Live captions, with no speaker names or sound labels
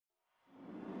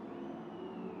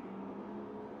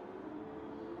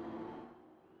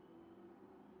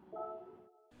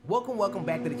Welcome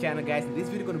back to the channel, guys. In this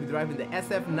video, we're going to be driving the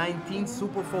SF19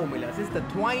 Super Formula. This is the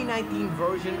 2019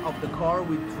 version of the car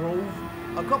we drove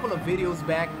a couple of videos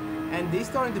back, and they're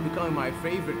starting to become my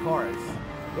favorite cars.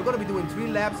 We're going to be doing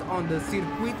 3 laps on the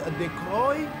Circuit de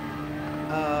Croix.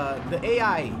 The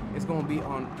AI is going to be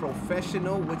on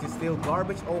Professional, which is still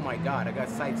garbage. Oh my god, I got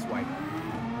sideswiped.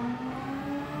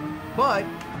 But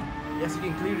as you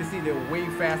can clearly see, they're way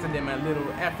faster than my little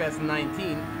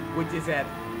FS19, which is at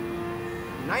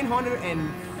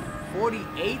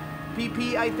 948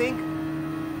 pp, I think.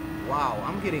 Wow,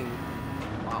 I'm getting...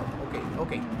 Wow,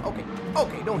 okay,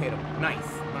 don't hit him. Nice.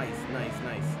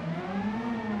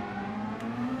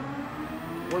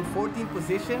 We're in 14th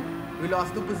position. We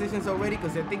lost 2 positions already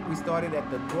because I think we started at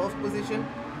the 12th position.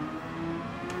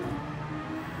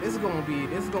 This is gonna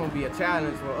be a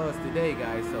challenge for us today,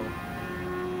 guys, so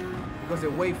because they're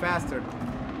way faster.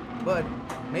 But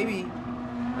maybe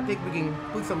I think we can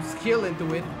put some skill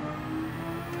into it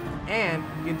and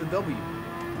get the W.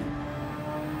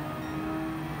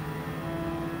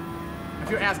 If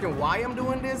you're asking why I'm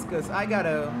doing this, because I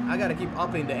gotta keep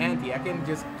upping the ante. I can't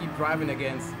just keep driving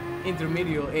against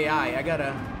intermediate AI. I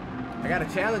gotta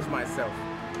challenge myself.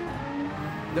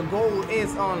 The goal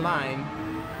is online,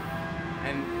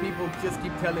 and people just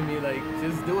keep telling me, like,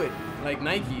 just do it. Like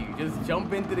Nike, just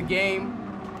jump into the game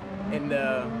and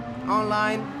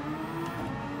online.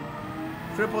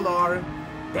 Triple R,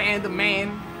 Dan the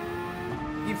man,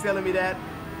 keeps telling me that,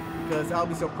 because I'll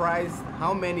be surprised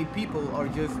how many people are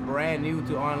just brand new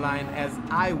to online as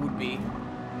I would be.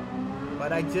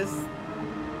 But I just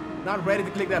not ready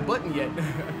to click that button yet.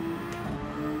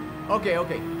 Okay,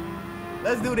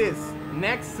 let's do this.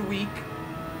 Next week,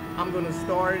 I'm gonna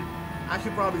start. I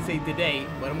should probably say today,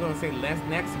 but I'm gonna say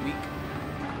next week.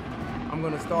 I'm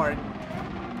gonna start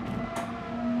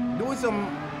doing some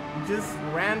just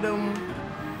random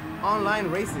online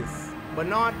races, but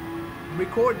not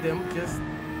record them, just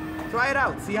try it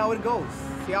out, see how it goes,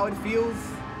 see how it feels.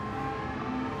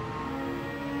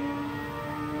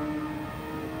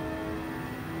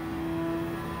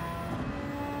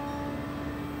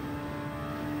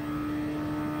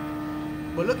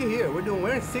 But look at here,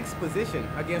 we're in 6th position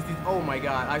against these. Oh my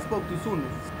god, I spoke too soon.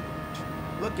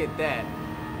 Look at that.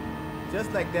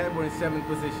 Just like that, we're in 7th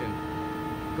position.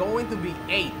 Going to be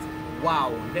 8th.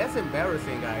 Wow, that's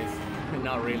embarrassing, guys.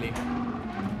 Not really.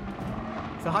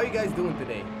 So how you guys doing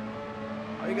today?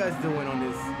 How you guys doing on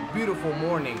this beautiful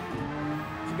morning?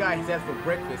 What you guys had for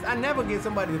breakfast? I never get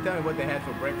somebody to tell me what they had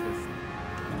for breakfast.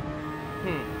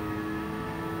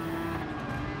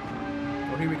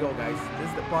 Well, here we go, guys. This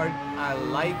is the part I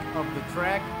like of the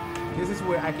track. This is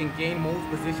where I can gain most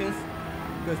positions,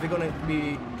 because they're gonna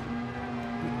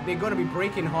be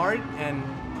braking hard, and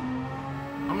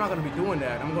I'm not gonna be doing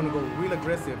that. I'm gonna go real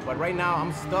aggressive, but right now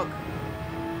I'm stuck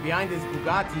behind this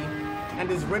Bugatti and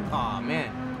this Red. Aw,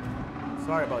 man,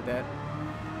 sorry about that.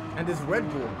 And this Red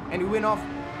Bull, and he went off.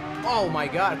 Oh my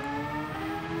god,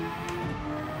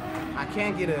 I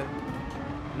can't get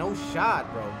no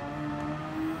shot, bro.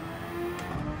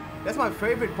 That's my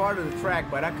favorite part of the track,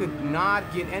 but I could not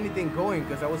get anything going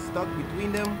because I was stuck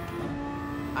between them.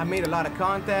 I made a lot of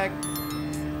contact.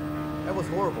 That was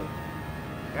horrible.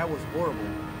 That was horrible.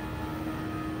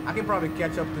 I can probably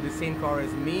catch up to the same car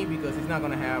as me because he's not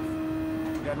gonna have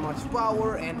that much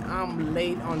power, and I'm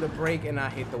late on the brake and I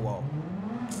hit the wall.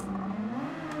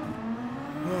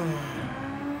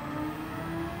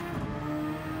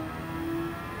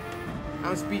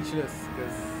 I'm speechless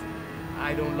because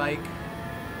I don't like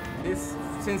this.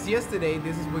 Since yesterday,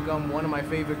 this has become one of my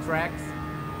favorite tracks,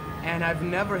 and I've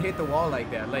never hit the wall like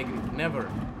that, like never.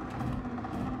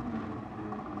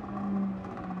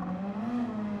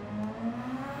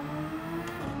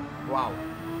 Wow.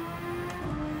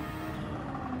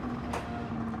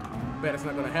 Bet it's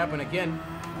not gonna happen again.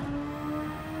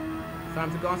 Time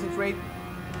to concentrate.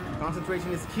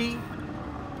 Concentration is key.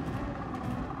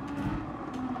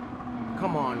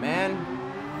 Come on, man.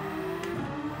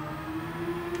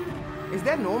 Is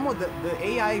that normal that the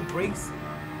AI brakes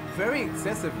very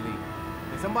excessively?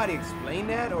 Did somebody explain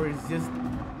that, or is it just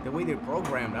the way they're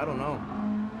programmed? I don't know.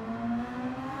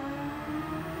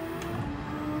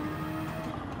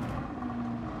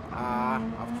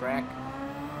 Off track.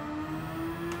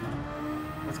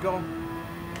 Let's go.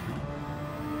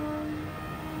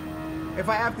 If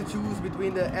I have to choose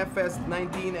between the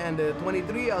FS19 and the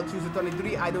 23, I'll choose the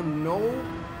 23. I don't know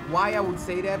why I would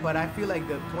say that, but I feel like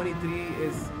the 23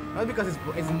 is, not because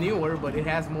it's newer, but it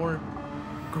has more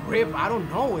grip. I don't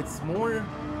know. It's more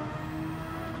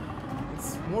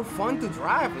fun to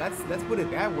drive. Let's put it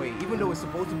that way. Even though it's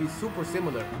supposed to be super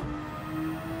similar.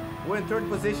 We're in third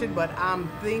position, but I'm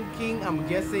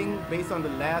guessing, based on the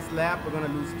last lap, we're gonna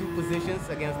lose 2 positions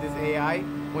against this AI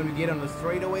when we get on the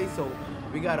straightaway. So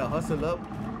we gotta hustle up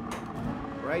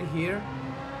right here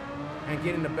and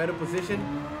get in a better position.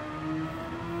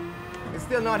 It's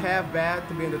still not half bad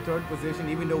to be in the third position,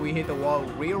 even though we hit the wall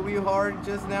real hard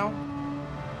just now.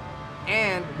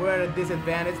 And we're at a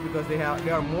disadvantage because their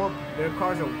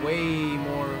cars are way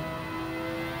more.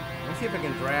 Let's see if I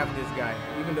can draft this guy,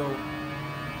 even though,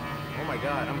 oh my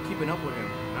god, I'm keeping up with him.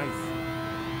 Nice.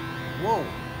 Whoa.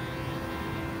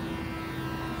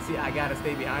 See, I gotta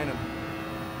stay behind him.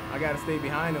 I gotta stay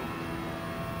behind him.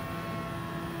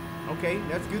 Okay,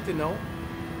 that's good to know.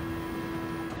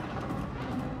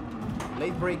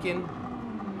 Late braking.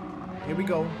 Here we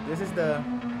go. This is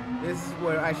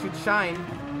where I should shine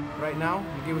right now.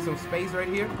 Give it some space right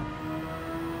here.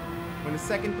 We're in the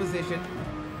second position.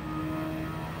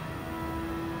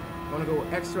 Gonna go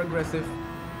extra aggressive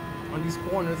on these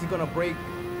corners. He's gonna brake.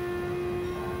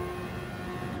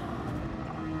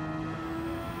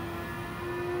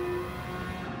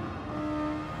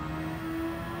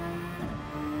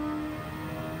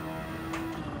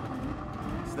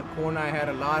 It's the corner I had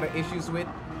a lot of issues with.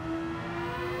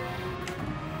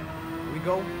 Here we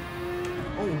go.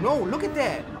 Oh no, look at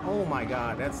that. Oh my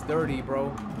god, that's dirty,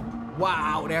 bro.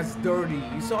 Wow, that's dirty.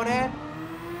 You saw that?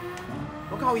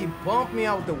 Look how he bumped me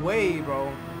out the way,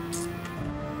 bro.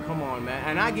 Come on, man.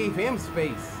 And I gave him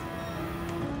space.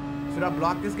 Should I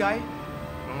block this guy?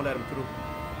 I'm gonna let him through.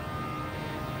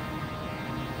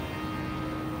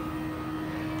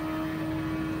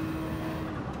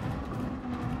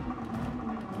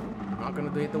 Not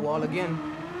gonna hit the wall again.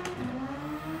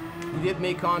 He did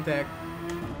make contact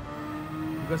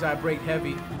because I braked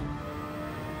heavy.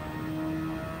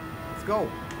 Let's go.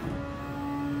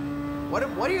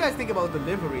 What do you guys think about the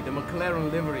livery, the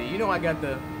McLaren livery? You know I got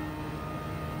the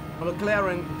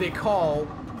McLaren decal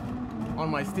on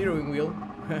my steering wheel.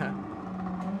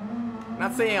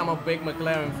 Not saying I'm a big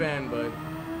McLaren fan, but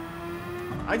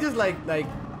I just like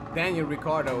Daniel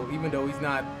Ricciardo, even though he's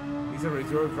a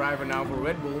reserve driver now for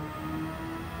Red Bull.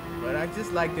 But I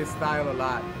just like this style a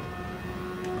lot.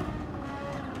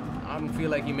 I don't feel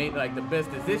like he made like the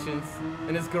best decisions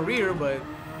in his career, but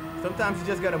sometimes you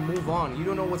just gotta move on. You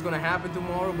don't know what's gonna happen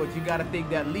tomorrow, but you gotta take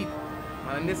that leap.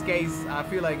 In this case, I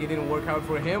feel like it didn't work out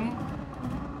for him.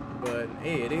 But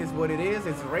hey, it is what it is.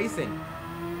 It's racing,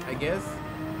 I guess.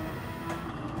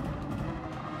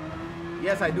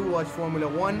 Yes, I do watch Formula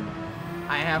 1.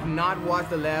 I have not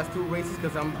watched the last 2 races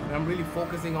because I'm really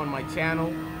focusing on my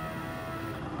channel.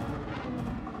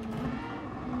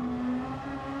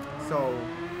 So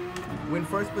we're in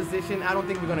first position. I don't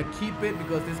think we're gonna keep it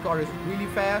because this car is really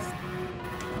fast.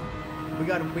 We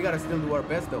gotta still do our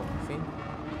best though. See?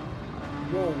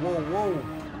 Whoa, whoa, whoa.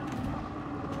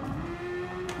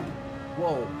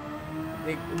 Whoa.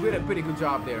 They did a pretty good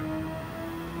job there.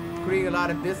 Creating a lot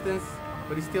of distance,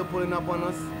 but he's still pulling up on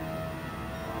us.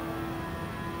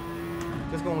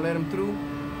 Just gonna let him through.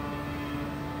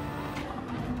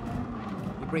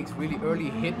 He brakes really early,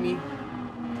 hit me.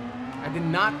 I did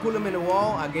not pull him in the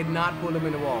wall. I did not pull him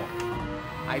in the wall.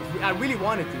 I really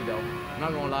wanted to though. I'm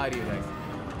not gonna lie to you guys.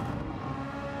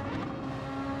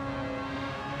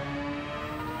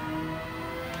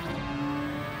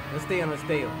 Let's stay on his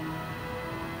tail.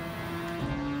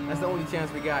 That's the only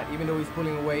chance we got, even though he's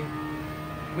pulling away.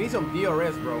 We need some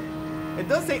DRS, bro. It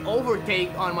does say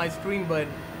overtake on my screen, but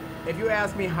if you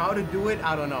ask me how to do it,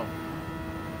 I don't know.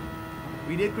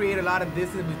 We did create a lot of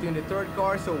distance between the third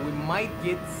car, so we might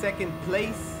get second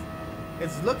place.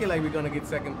 It's looking like we're gonna get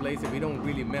second place if we don't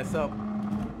really mess up.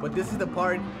 But this is the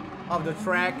part of the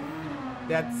track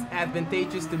that's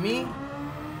advantageous to me.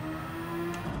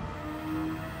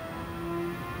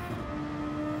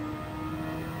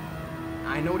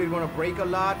 I know they're gonna brake a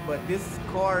lot, but this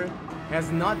car has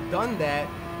not done that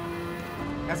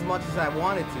as much as I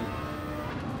wanted to.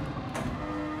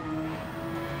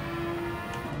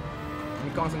 Let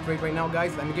me concentrate right now,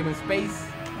 guys. Let me give him space.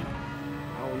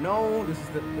 Oh no, this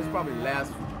is probably the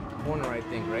last corner, I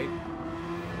think, right?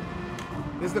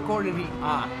 This is the corner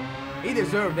he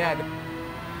deserved that.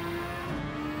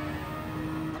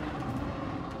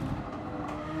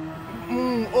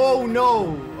 Oh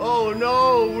no! Oh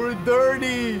no! We're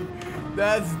dirty!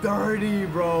 That's dirty,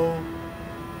 bro.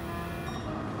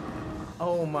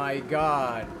 Oh my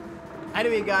god.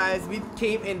 Anyway, guys, we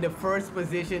came in the first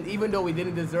position, even though we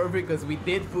didn't deserve it, because we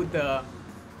did put the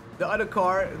other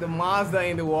car, the Mazda,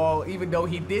 in the wall, even though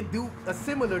he did do a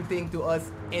similar thing to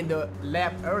us in the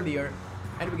lap earlier.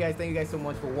 Anyway, guys, thank you guys so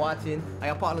much for watching. I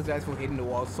apologize for hitting the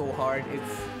wall so hard.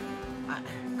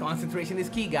 Concentration is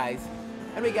key, guys.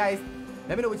 Anyway, guys,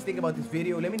 Let me know what you think about this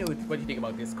video. Let me know what you think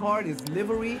about this car, this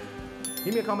livery.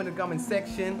 Leave me a comment in the comment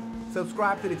section.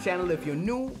 Subscribe to the channel if you're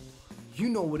new. You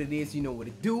know what it is, you know what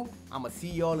to do. I'ma see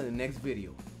y'all in the next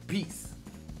video. Peace.